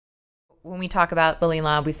When we talk about the Lean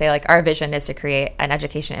Lab, we say like our vision is to create an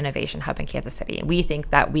education innovation hub in Kansas City. We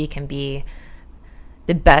think that we can be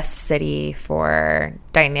the best city for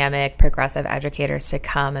dynamic, progressive educators to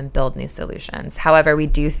come and build new solutions. However, we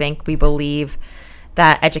believe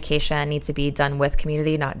that education needs to be done with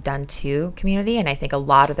community, not done to community. And I think a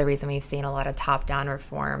lot of the reason we've seen a lot of top-down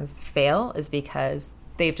reforms fail is because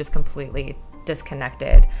they've just completely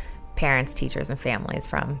disconnected parents, teachers, and families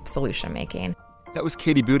from solution making. That was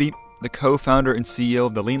Katie Boody, the co-founder and CEO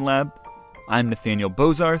of the Lean Lab. I'm Nathaniel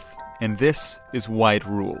Bozarth, and this is Wide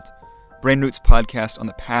Ruled, Brainroot's podcast on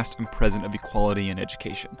the past and present of equality in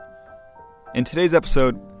education. In today's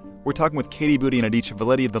episode, we're talking with Katie Boody and Aditya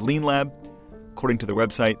Voleti of the Lean Lab. According to their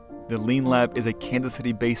website, the Lean Lab is a Kansas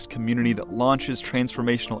City-based community that launches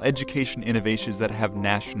transformational education innovations that have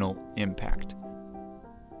national impact.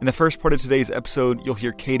 In the first part of today's episode, you'll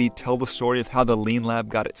hear Katie tell the story of how the Lean Lab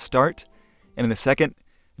got its start. And in the second,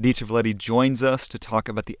 Aditya Voleti joins us to talk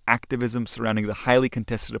about the activism surrounding the highly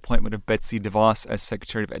contested appointment of Betsy DeVos as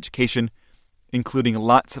Secretary of Education, including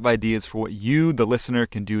lots of ideas for what you, the listener,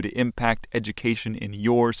 can do to impact education in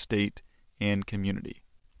your state and community.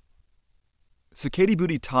 So Katie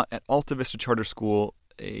Boody taught at Alta Vista Charter School,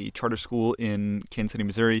 a charter school in Kansas City,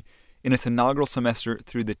 Missouri, in its inaugural semester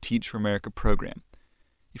through the Teach for America program.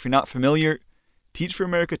 If you're not familiar, Teach for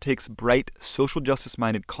America takes bright, social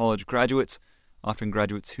justice-minded college graduates, often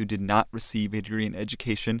graduates who did not receive a degree in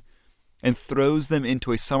education, and throws them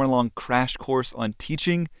into a summer-long crash course on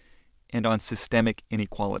teaching and on systemic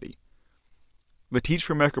inequality. The Teach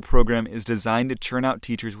for America program is designed to churn out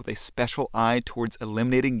teachers with a special eye towards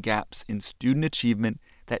eliminating gaps in student achievement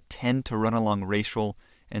that tend to run along racial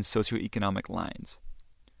and socioeconomic lines.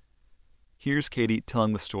 Here's Katie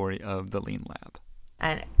telling the story of the Lean Lab.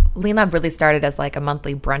 And Lean Lab really started as like a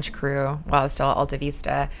monthly brunch crew while I was still at Alta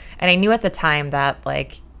Vista. And I knew at the time that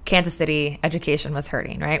like Kansas City education was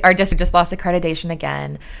hurting, right? Our district just lost accreditation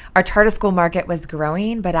again. Our charter school market was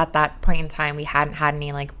growing, but at that point in time, we hadn't had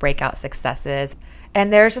any like breakout successes.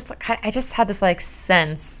 And there's just, I just had this like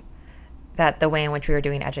sense that the way in which we were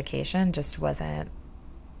doing education just wasn't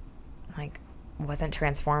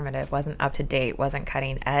transformative, wasn't up to date, wasn't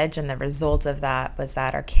cutting edge. And the result of that was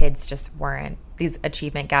that our kids just weren't, these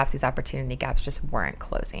achievement gaps, these opportunity gaps just weren't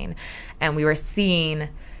closing. And we were seeing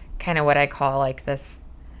kind of what I call like this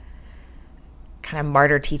kind of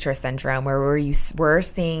martyr teacher syndrome, where we're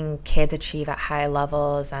seeing kids achieve at high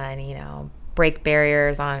levels and, break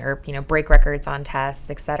barriers on, or, break records on tests,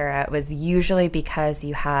 et cetera. It was usually because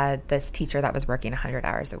you had this teacher that was working 100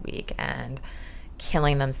 hours a week and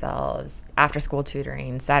killing themselves, after school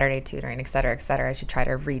tutoring, Saturday tutoring, et cetera, to try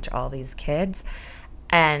to reach all these kids.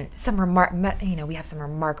 And we have some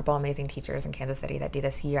remarkable, amazing teachers in Kansas City that do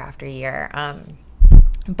this year after year.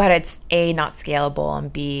 But it's A, not scalable,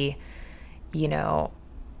 and B,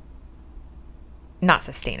 not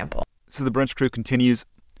sustainable. So the brunch crew continues.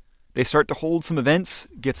 They start to hold some events,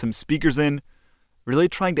 get some speakers in, really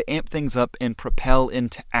trying to amp things up and propel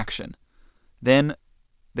into action. Then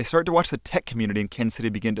they start to watch the tech community in Kansas City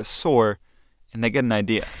begin to soar, and they get an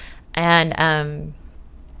idea. And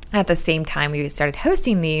at the same time, we started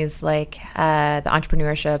hosting these, like the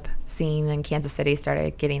entrepreneurship scene in Kansas City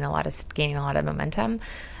started gaining a lot of momentum,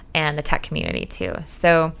 and the tech community too.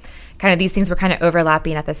 So kind of these things were kind of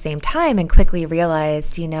overlapping at the same time, and quickly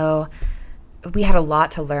realized, we had a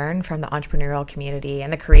lot to learn from the entrepreneurial community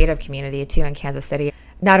and the creative community too in Kansas City.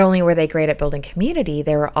 Not only were they great at building community,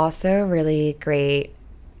 they were also really great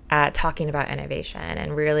at talking about innovation,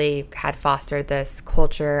 and really had fostered this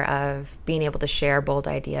culture of being able to share bold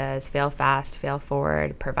ideas, fail fast, fail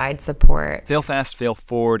forward, provide support. Fail fast, fail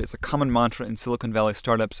forward is a common mantra in Silicon Valley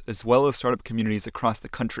startups as well as startup communities across the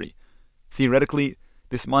country. Theoretically,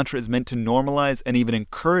 this mantra is meant to normalize and even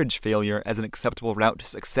encourage failure as an acceptable route to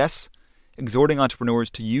success, exhorting entrepreneurs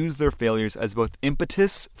to use their failures as both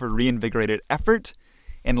impetus for reinvigorated effort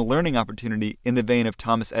and a learning opportunity, in the vein of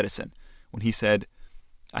Thomas Edison, when he said,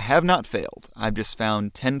 "I have not failed. I've just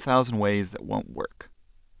found 10,000 ways that won't work."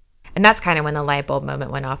 And that's kind of when the light bulb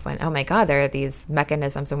moment went off, when, oh my God, there are these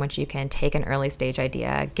mechanisms in which you can take an early stage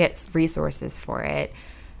idea, get resources for it,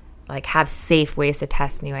 like have safe ways to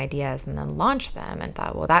test new ideas and then launch them, and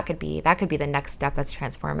thought, well, that could be the next step that's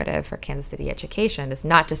transformative for Kansas City education. It's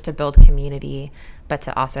not just to build community, but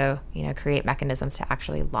to also, create mechanisms to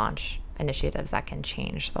actually launch initiatives that can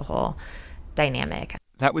change the whole dynamic.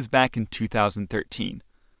 That was back in 2013.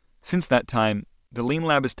 Since that time, the Lean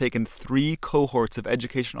Lab has taken 3 cohorts of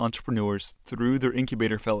education entrepreneurs through their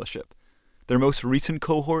incubator fellowship. Their most recent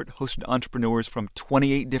cohort hosted entrepreneurs from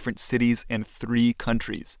 28 different cities and 3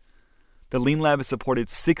 countries. The Lean Lab has supported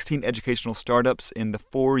 16 educational startups in the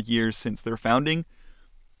 4 years since their founding.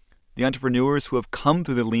 The entrepreneurs who have come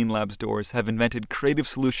through the Lean Lab's doors have invented creative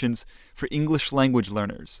solutions for English language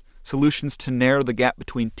learners, solutions to narrow the gap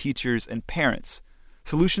between teachers and parents,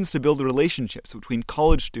 solutions to build relationships between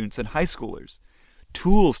college students and high schoolers,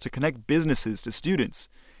 tools to connect businesses to students,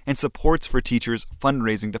 and supports for teachers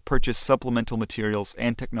fundraising to purchase supplemental materials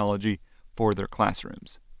and technology for their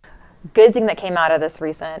classrooms. Good thing that came out of this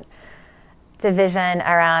recent division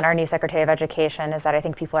around our new Secretary of Education is that I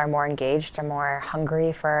think people are more engaged and more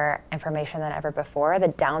hungry for information than ever before. The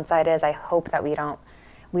downside is I hope that we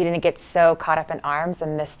didn't get so caught up in arms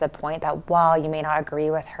and miss the point that while you may not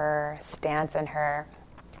agree with her stance and her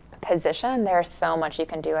position, there's so much you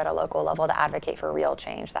can do at a local level to advocate for real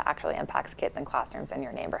change that actually impacts kids in classrooms in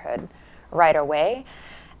your neighborhood right away.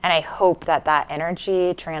 And I hope that that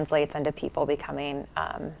energy translates into people becoming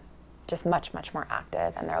just much, much more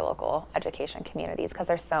active in their local education communities, because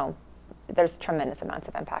there's tremendous amounts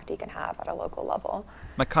of impact you can have at a local level.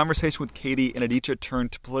 My conversation with Katie and Aditya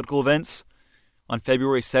turned to political events. On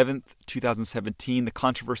February 7th, 2017, the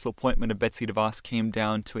controversial appointment of Betsy DeVos came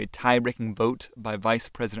down to a tie-breaking vote by Vice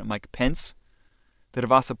President Mike Pence. The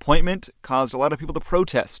DeVos appointment caused a lot of people to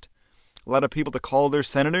protest, a lot of people to call their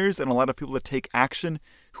senators, and a lot of people to take action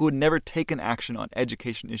who had never taken action on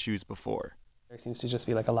education issues before. There seems to just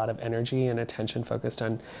be like a lot of energy and attention focused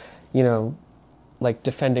on, like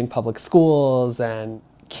defending public schools and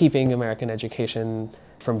keeping American education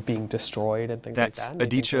from being destroyed and things like that. That's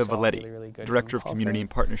Aditya Voleti, really Director of Community and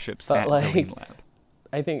Partnerships at the Lean Lab.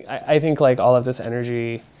 I think like all of this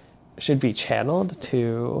energy should be channeled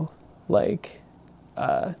to like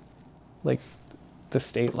the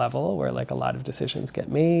state level where like a lot of decisions get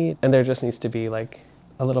made, and there just needs to be like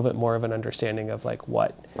a little bit more of an understanding of like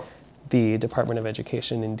what the Department of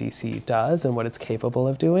Education in DC does and what it's capable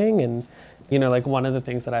of doing. And like one of the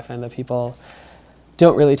things that I find that people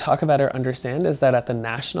don't really talk about or understand is that at the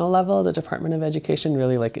national level, the Department of Education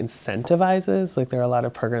really like incentivizes, like there are a lot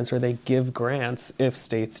of programs where they give grants if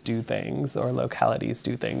states do things or localities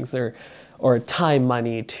do things or time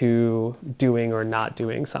money to doing or not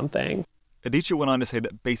doing something. Aditya went on to say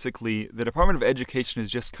that basically the Department of Education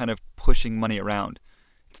is just kind of pushing money around.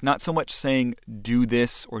 It's not so much saying do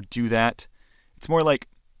this or do that. It's more like,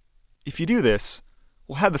 if you do this,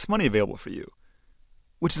 we'll have this money available for you,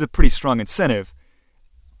 which is a pretty strong incentive.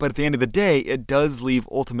 But at the end of the day, it does leave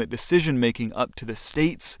ultimate decision-making up to the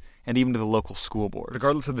states and even to the local school boards.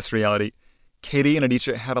 Regardless of this reality, Katie and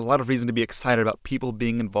Aditya had a lot of reason to be excited about people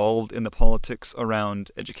being involved in the politics around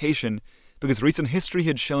education, because recent history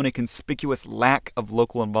had shown a conspicuous lack of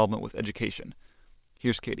local involvement with education.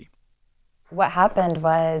 Here's Katie. What happened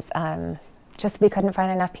was just we couldn't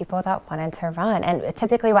find enough people that wanted to run. And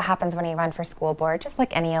typically what happens when you run for school board, just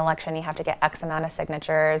like any election, you have to get X amount of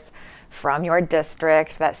signatures from your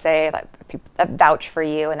district that say that vouch for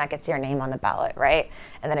you, and that gets your name on the ballot, right?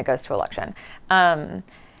 And then it goes to election.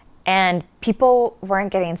 And people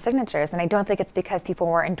weren't getting signatures. And I don't think it's because people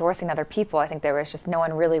weren't endorsing other people. I think there was just no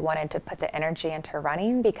one really wanted to put the energy into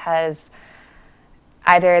running, because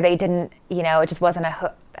either they didn't, it just wasn't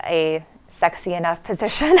a sexy enough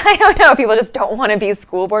position. I don't know. People just don't want to be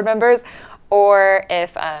school board members, or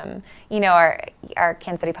if our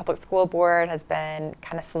Kansas City Public School Board has been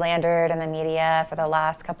kind of slandered in the media for the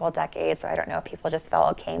last couple of decades. So I don't know if people just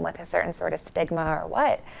felt it came with a certain sort of stigma or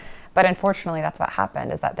what. But unfortunately, that's what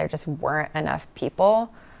happened, is that there just weren't enough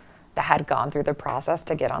people that had gone through the process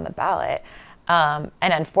to get on the ballot. And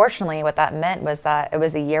unfortunately, what that meant was that it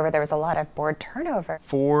was a year where there was a lot of board turnover.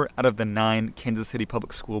 4 out of the 9 Kansas City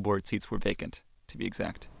Public School Board seats were vacant, to be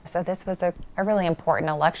exact. So this was a really important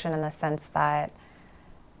election in the sense that,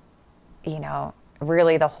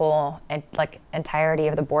 really the whole entirety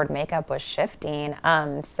of the board makeup was shifting.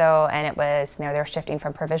 And it was, they're shifting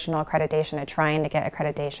from provisional accreditation to trying to get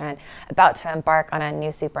accreditation, about to embark on a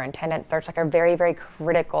new superintendent search, like a very, very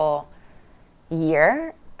critical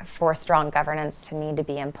year for strong governance to need to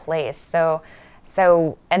be in place. So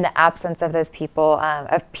in the absence of those people,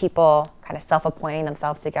 of people kind of self-appointing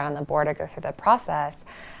themselves to get on the board or go through the process,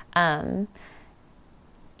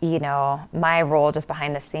 my role just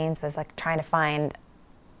behind the scenes was like trying to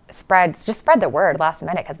spread the word last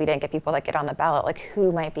minute, because we didn't get people that get on the ballot, like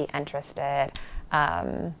who might be interested,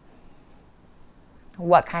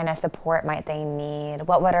 what kind of support might they need,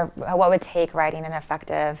 what would take writing an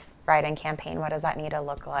effective write-in campaign, what does that need to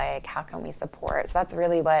look like, how can we support? So that's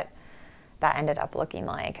really what that ended up looking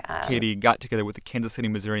like. Katie got together with the Kansas City,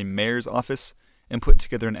 Missouri mayor's office and put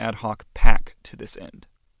together an ad hoc PAC to this end.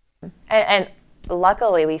 And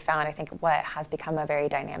luckily we found, I think, what has become a very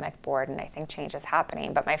dynamic board, and I think change is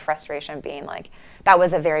happening. But my frustration being like, that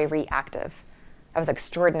was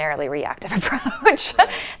extraordinarily reactive approach that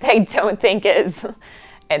I don't think is,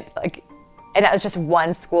 and that was just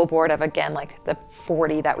one school board of, again, like the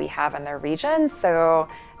 40 that we have in the region. So,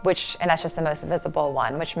 and that's just the most visible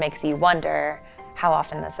one, which makes you wonder how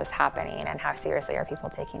often this is happening and how seriously are people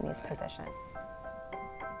taking these positions.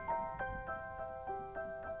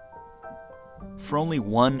 For only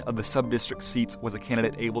one of the sub-district seats was a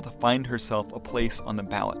candidate able to find herself a place on the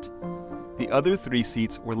ballot. The other 3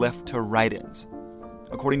 seats were left to write-ins.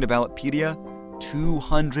 According to Ballotpedia,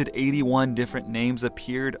 281 different names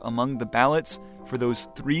appeared among the ballots for those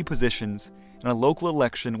 3 positions in a local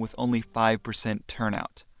election with only 5%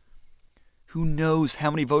 turnout. Who knows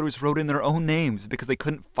how many voters wrote in their own names because they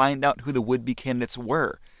couldn't find out who the would-be candidates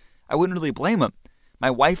were? I wouldn't really blame them. My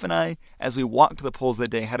wife and I, as we walked to the polls that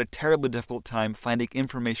day, had a terribly difficult time finding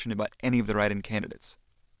information about any of the write-in candidates.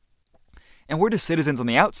 And we're just citizens on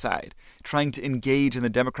the outside, trying to engage in the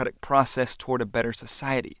democratic process toward a better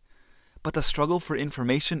society. But the struggle for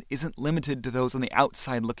information isn't limited to those on the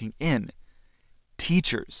outside looking in.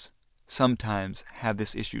 Teachers sometimes have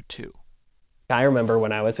this issue too. I remember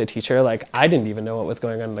when I was a teacher, like, I didn't even know what was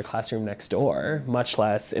going on in the classroom next door, much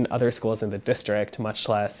less in other schools in the district, much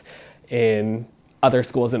less in other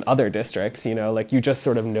schools in other districts. Like, you just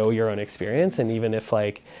sort of know your own experience. And even if,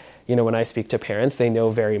 like, when I speak to parents, they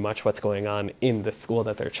know very much what's going on in the school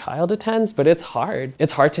that their child attends, but it's hard.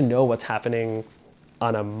 It's hard to know what's happening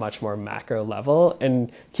on a much more macro level.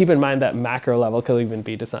 And keep in mind that macro level could even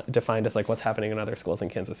be defined as like what's happening in other schools in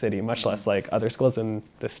Kansas City, much less like other schools in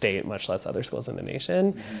the state, much less other schools in the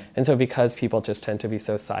nation. And so because people just tend to be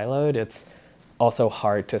so siloed, it's also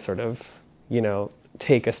hard to sort of,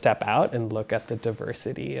 take a step out and look at the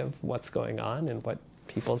diversity of what's going on and what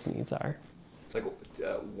people's needs are. Like,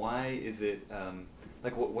 why is it,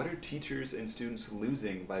 what are teachers and students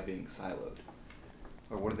losing by being siloed?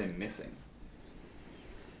 Or what are they missing?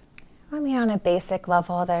 I mean, on a basic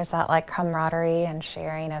level, there's that like camaraderie and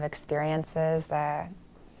sharing of experiences that,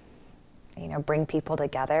 bring people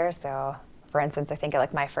together. So, for instance, I think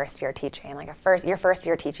like my first year teaching, like your first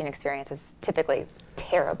year teaching experience is typically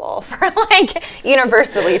terrible for like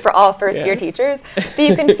universally for all first year teachers. But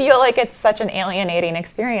you can feel like it's such an alienating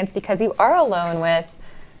experience because you are alone with,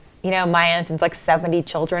 my instance, like 70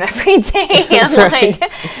 children every day,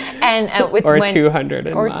 and like, or 200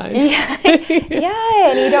 in mine.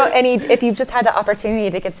 If you've just had the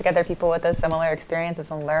opportunity to get together people with those similar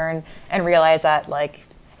experiences and learn and realize that like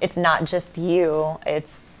it's not just you,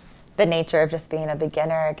 it's the nature of just being a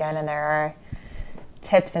beginner again, and there are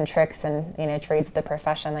tips and tricks and trades of the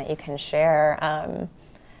profession that you can share. I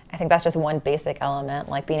think that's just one basic element,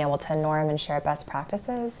 like being able to norm and share best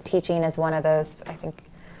practices. Teaching is one of those, I think,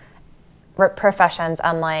 professions,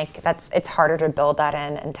 unlike it's harder to build that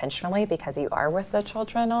in intentionally because you are with the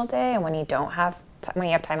children all day, and when you don't have when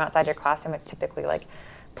you have time outside your classroom, it's typically like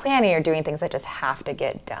planning or doing things that just have to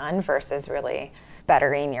get done versus really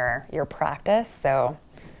bettering your practice. So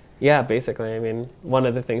yeah, basically, I mean, one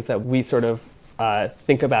of the things that we sort of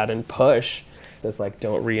think about and push is like,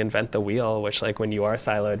 don't reinvent the wheel, which like when you are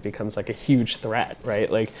siloed becomes like a huge threat,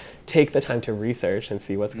 right? Like take the time to research and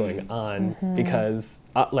see what's going on, because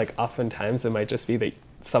like oftentimes it might just be that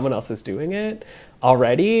someone else is doing it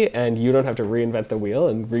already and you don't have to reinvent the wheel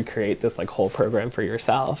and recreate this like whole program for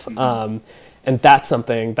yourself. And that's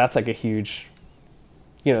something that's like a huge,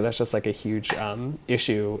 that's just like a huge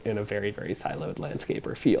issue in a very, very siloed landscape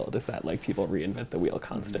or field, is that like people reinvent the wheel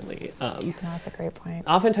constantly. That's a great point.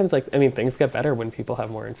 Oftentimes, like, I mean, things get better when people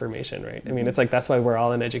have more information, right? I mean, it's like, that's why we're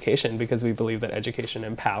all in education, because we believe that education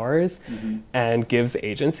empowers and gives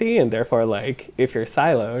agency. And therefore, like, if you're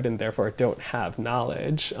siloed and therefore don't have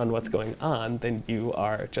knowledge on what's going on, then you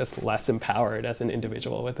are just less empowered as an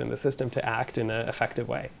individual within the system to act in an effective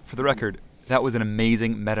way. For the record, that was an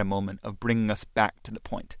amazing meta moment of bringing us back to the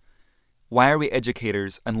point. Why are we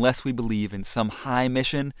educators unless we believe in some high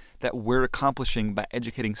mission that we're accomplishing by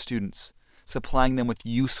educating students, supplying them with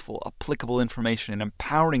useful, applicable information, and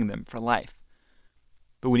empowering them for life?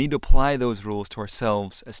 But we need to apply those rules to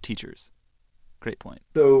ourselves as teachers. Great point.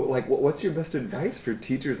 So, like, what's your best advice for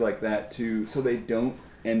teachers like that so they don't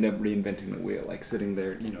end up reinventing the wheel, like sitting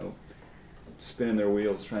there, spinning their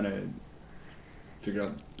wheels, trying to figure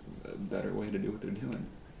out a better way to do what they're doing?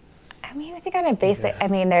 I mean, I think on a basic, I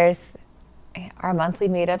mean, there's our monthly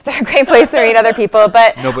meetups are a great place to meet other people,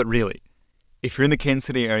 but... No, but really, if you're in the Kansas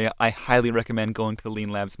City area, I highly recommend going to the Lean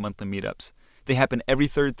Lab's monthly meetups. They happen every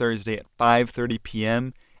third Thursday at 5:30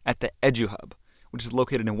 p.m. at the EduHub, which is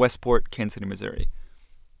located in Westport, Kansas City, Missouri.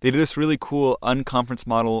 They do this really cool unconference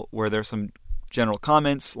model where there's some general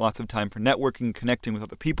comments, lots of time for networking, connecting with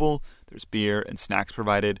other people. There's beer and snacks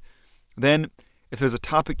provided. Then, if there's a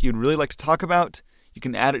topic you'd really like to talk about, you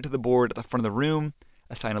can add it to the board at the front of the room,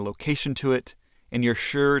 assign a location to it, and you're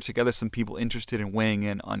sure to gather some people interested in weighing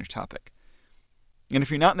in on your topic. And if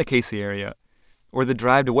you're not in the Casey area, or the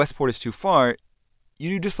drive to Westport is too far, you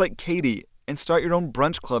do just like Katie and start your own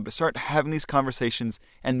brunch club to start having these conversations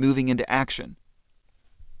and moving into action.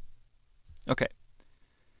 Okay,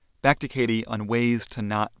 back to Katie on ways to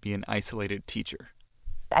not be an isolated teacher.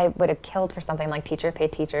 I would have killed for something like Teacher Pay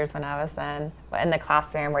Teachers when I was then in the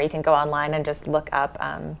classroom, where you can go online and just look up.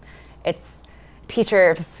 It's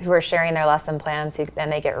teachers who are sharing their lesson plans,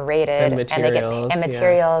 and they get rated, and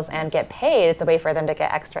materials, and get paid. It's a way for them to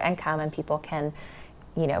get extra income, and people can,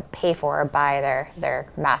 pay for or buy their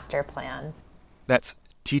master plans. That's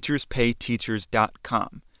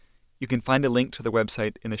teacherspayteachers.com. You can find a link to the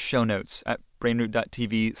website in the show notes at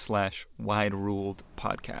brainroot.tv/wideruled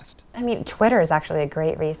podcast. I mean, Twitter is actually a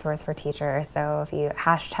great resource for teachers. So if you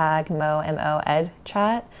hashtag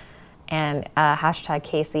 #MoEdChat and hashtag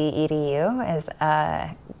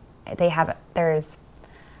KCEDU there's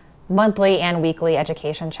monthly and weekly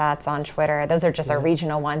education chats on Twitter. Those are just our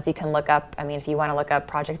regional ones. You can look up, if you want to look up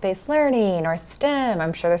project-based learning or STEM,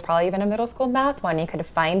 I'm sure there's probably even a middle school math one. You could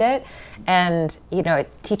find it. And,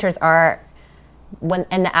 teachers are, when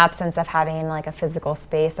in the absence of having like a physical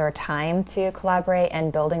space or time to collaborate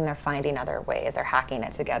and building, they're finding other ways. They're hacking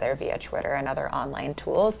it together via Twitter and other online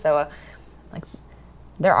tools. So,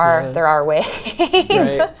 there are ways.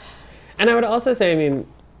 Right. And I would also say,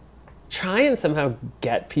 try and somehow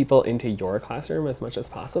get people into your classroom as much as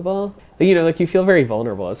possible. You feel very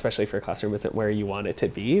vulnerable, especially if your classroom isn't where you want it to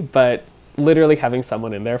be, but literally having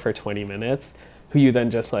someone in there for 20 minutes who you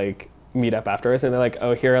then just meet up afterwards and they're like,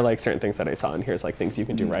 oh, here are certain things that I saw and here's things you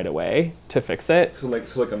can do right away to fix it. So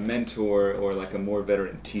like a mentor or a more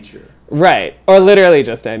veteran teacher. Right. Or literally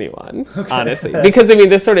just anyone, honestly. Because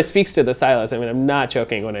this sort of speaks to the silos. I'm not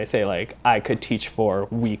joking when I say I could teach for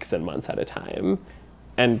weeks and months at a time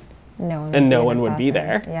and no one would be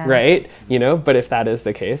there, right? But if that is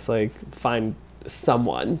the case, find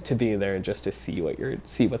someone to be there and just to see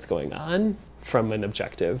what's going on from an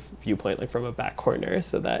objective viewpoint, from a back corner,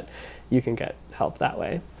 so that you can get help that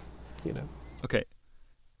way, Okay,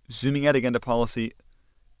 zooming out again to policy,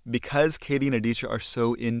 because Katie and Aditya are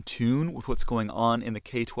so in tune with what's going on in the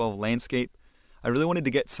K-12 landscape, I really wanted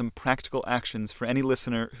to get some practical actions for any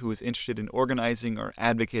listener who is interested in organizing or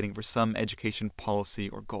advocating for some education policy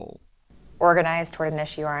or goal. Organize toward an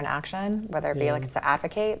issue or an action, whether it be to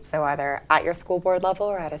advocate, so either at your school board level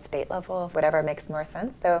or at a state level, whatever makes more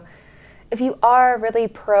sense. So if you are really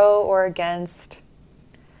pro or against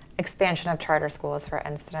expansion of charter schools, for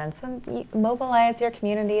instance, and you mobilize your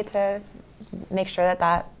community to make sure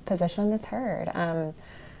that position is heard.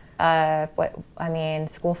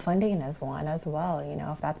 School funding is one as well.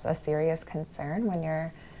 If that's a serious concern when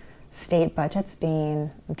your state budget's being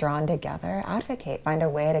drawn together, advocate. Find a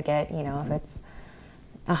way to get, if it's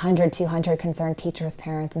 100, 200 concerned teachers,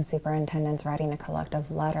 parents, and superintendents writing a collective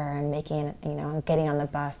letter and making, getting on the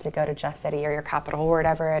bus to go to Jeff City or your capital,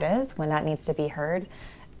 wherever it is, when that needs to be heard,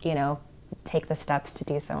 take the steps to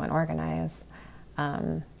do so and organize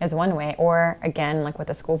is one way. Or again, with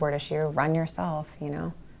the school board issue, run yourself,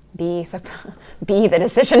 be the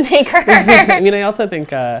decision maker. I also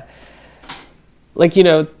think,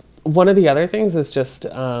 one of the other things is just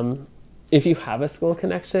if you have a school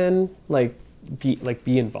connection, be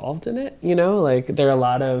involved in it. There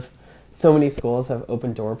are so many schools have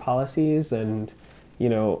open door policies, and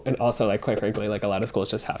and also quite frankly, a lot of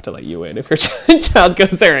schools just have to let you in if your child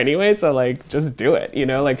goes there anyway. So just do it.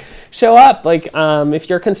 Show up. If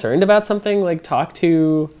you're concerned about something, talk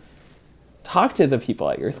to the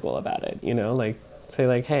people at your school about it.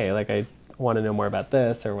 Say hey, I want to know more about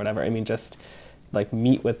this or whatever. Just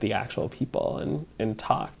meet with the actual people and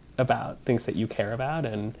talk about things that you care about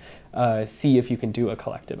and see if you can do a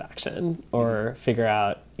collective action or figure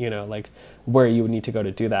out, where you would need to go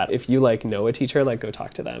to do that. If you know a teacher, go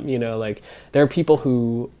talk to them, there are people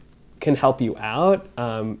who can help you out.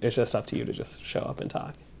 It's just up to you to just show up and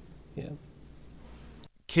talk. Yeah.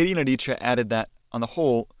 Katie and Aditya added that on the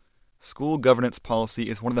whole, school governance policy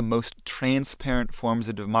is one of the most transparent forms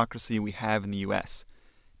of democracy we have in the U.S.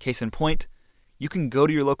 Case in point, you can go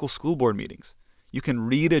to your local school board meetings. You can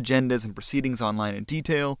read agendas and proceedings online in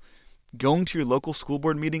detail. Going to your local school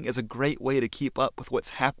board meeting is a great way to keep up with what's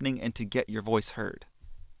happening and to get your voice heard.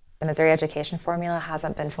 The Missouri Education Formula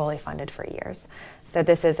hasn't been fully funded for years. So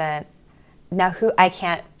this isn't, I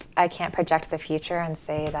can't project the future and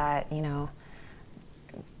say that,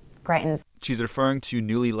 Greitens. She's referring to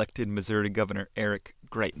newly elected Missouri Governor Eric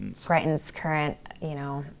Greitens. Greitens' current,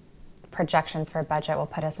 projections for budget will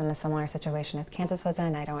put us in a similar situation as Kansas was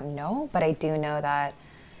in. I don't know, but I do know that,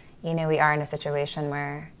 we are in a situation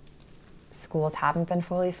where schools haven't been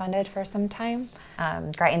fully funded for some time.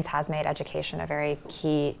 Greitens has made education a very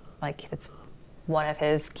key, it's one of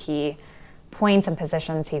his key points and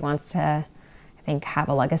positions he wants to, I think, have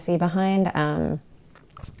a legacy behind.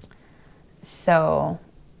 So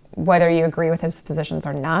whether you agree with his positions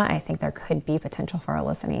or not, I think there could be potential for a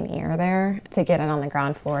listening ear there to get in on the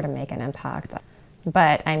ground floor to make an impact.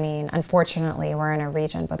 But unfortunately, we're in a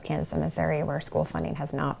region, both Kansas and Missouri, where school funding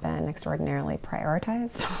has not been extraordinarily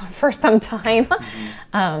prioritized for some time.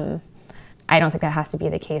 Mm-hmm. I don't think that has to be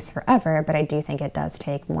the case forever, but I do think it does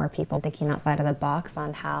take more people thinking outside of the box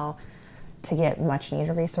on how to get much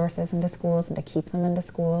needed resources into schools and to keep them into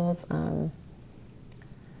schools.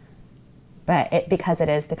 But because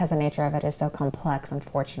the nature of it is so complex,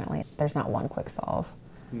 unfortunately, there's not one quick solve.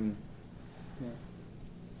 Yeah.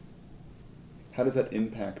 How does that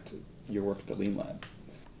impact your work at the Lean Lab?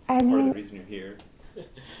 Part of the reason you're here.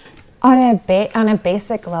 On a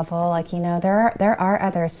basic level, there are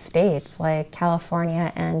other states like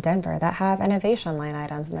California and Denver that have innovation line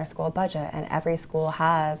items in their school budget, and every school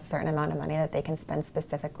has a certain amount of money that they can spend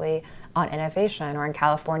specifically on innovation. Or in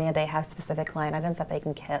California, they have specific line items that they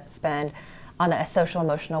can spend on the social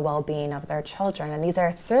emotional well-being of their children. And these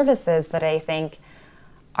are services that I think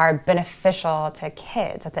are beneficial to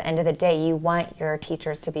kids. At the end of the day, you want your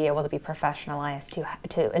teachers to be able to be professionalized,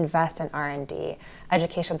 to invest in R&D.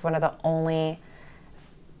 Education is one of the only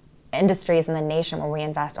industries in the nation where we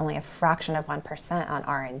invest only a fraction of 1% on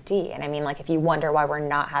R&D. And if you wonder why we're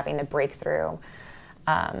not having the breakthrough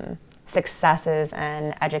successes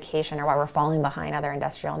in education, or why we're falling behind other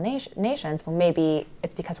industrial nations, well, maybe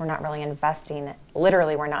it's because we're not really investing.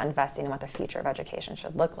 Literally, we're not investing in what the future of education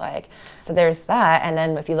should look like. So there's that. And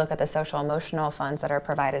then if you look at the social emotional funds that are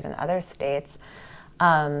provided in other states,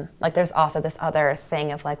 there's also this other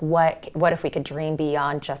thing of what if we could dream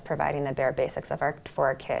beyond just providing the bare basics for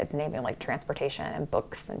our kids, namely transportation and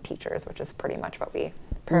books and teachers, which is pretty much what we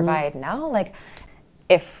provide now.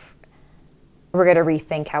 If we're going to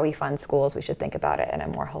rethink how we fund schools, we should think about it in a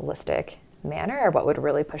more holistic manner, or what would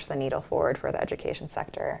really push the needle forward for the education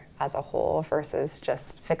sector as a whole, versus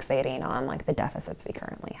just fixating on the deficits we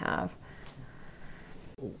currently have.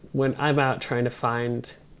 When I'm out trying to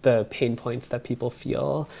find the pain points that people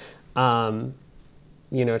feel, trying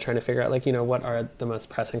to figure out what are the most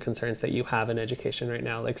pressing concerns that you have in education right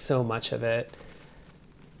now, so much of it,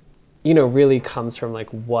 really comes from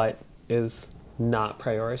what is not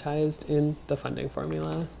prioritized in the funding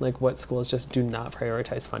formula, what schools just do not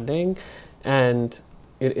prioritize funding. And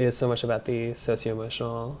it is so much about the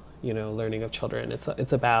socio-emotional, learning of children.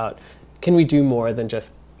 It's about, can we do more than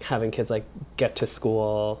just having kids get to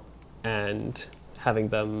school and having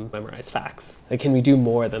them memorize facts? Can we do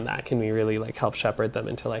more than that? Can we really help shepherd them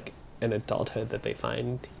into an adulthood that they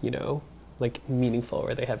find, meaningful,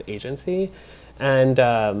 where they have agency? And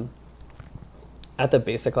at the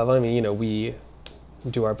basic level, we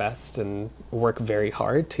do our best and work very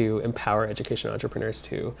hard to empower education entrepreneurs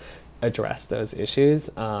to address those issues.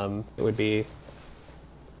 It would be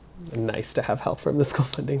nice to have help from the school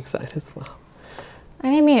funding side as well.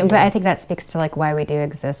 But I think that speaks to why we do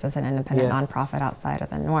exist as an independent nonprofit outside of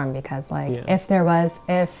the norm, because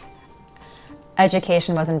if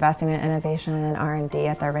education was investing in innovation and R&D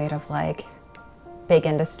at the rate of big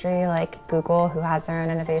industry like Google, who has their own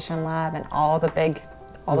innovation lab, and all the big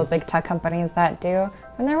tech companies that do,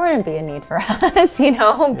 then there wouldn't be a need for us,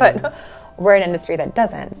 but we're an industry that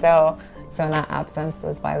doesn't. So in that absence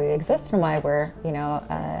is why we exist, and why we're,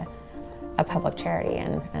 a public charity,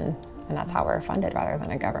 and that's how we're funded rather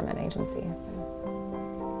than a government agency.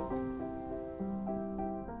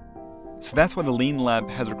 So that's why the Lean Lab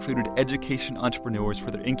has recruited education entrepreneurs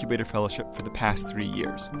for their incubator fellowship for the past 3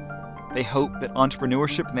 years. They hope that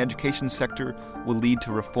entrepreneurship in the education sector will lead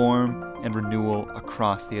to reform and renewal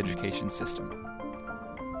across the education system.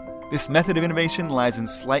 This method of innovation lies in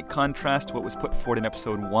slight contrast to what was put forward in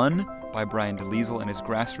episode 1 by Brian DeLiesel and his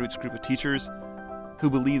grassroots group of teachers, who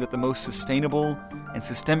believe that the most sustainable and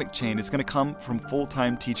systemic change is going to come from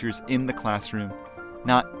full-time teachers in the classroom,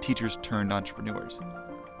 not teachers turned entrepreneurs.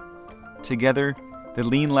 Together, the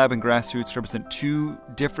Lean Lab and grassroots represent two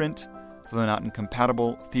different, though not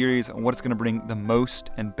incompatible, theories on what is going to bring the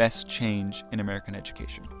most and best change in American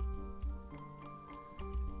education.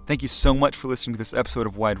 Thank you so much for listening to this episode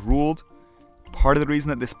of Wide Ruled. Part of the reason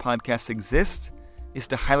that this podcast exists is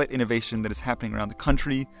to highlight innovation that is happening around the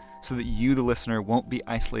country so that you, the listener, won't be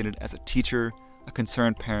isolated as a teacher a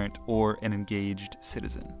concerned parent, or an engaged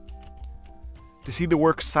citizen. To see the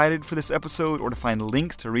work cited for this episode or to find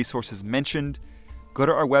links to resources mentioned, go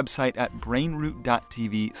to our website at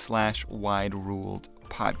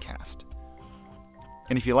brainroot.tv/wideruledpodcast.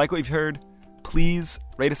 And if you like what you've heard, please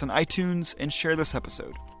rate us on iTunes and share this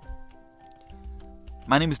episode.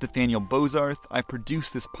 My name is Nathaniel Bozarth. I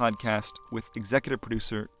produce this podcast with executive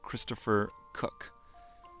producer Christopher Cook.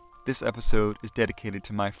 This episode is dedicated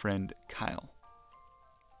to my friend Kyle.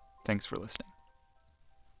 Thanks for listening.